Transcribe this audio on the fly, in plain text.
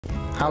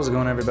How's it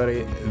going,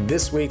 everybody?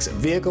 This week's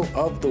vehicle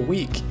of the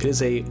week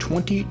is a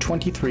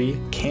 2023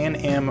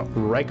 Can-Am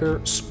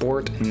Ryker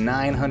Sport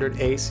 900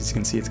 Ace. As you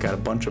can see, it's got a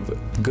bunch of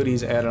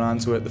goodies added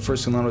onto it. The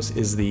first you'll notice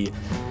is the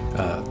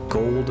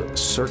gold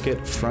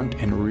circuit front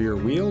and rear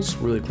wheels.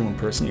 Really cool in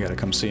person. You gotta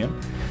come see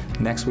them.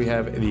 Next, we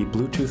have the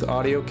Bluetooth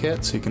audio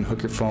kit, so you can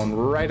hook your phone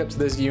right up to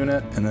this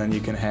unit, and then you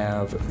can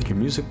have your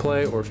music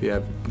play, or if you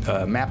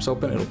have maps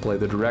open, it'll play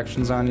the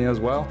directions on you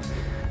as well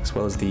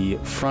as the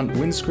front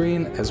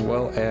windscreen, as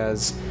well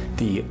as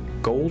the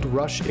Gold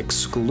Rush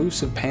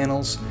exclusive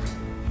panels.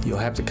 You'll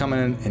have to come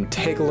in and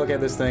take a look at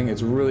this thing.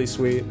 It's really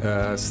sweet.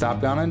 Stop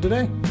down in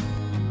today.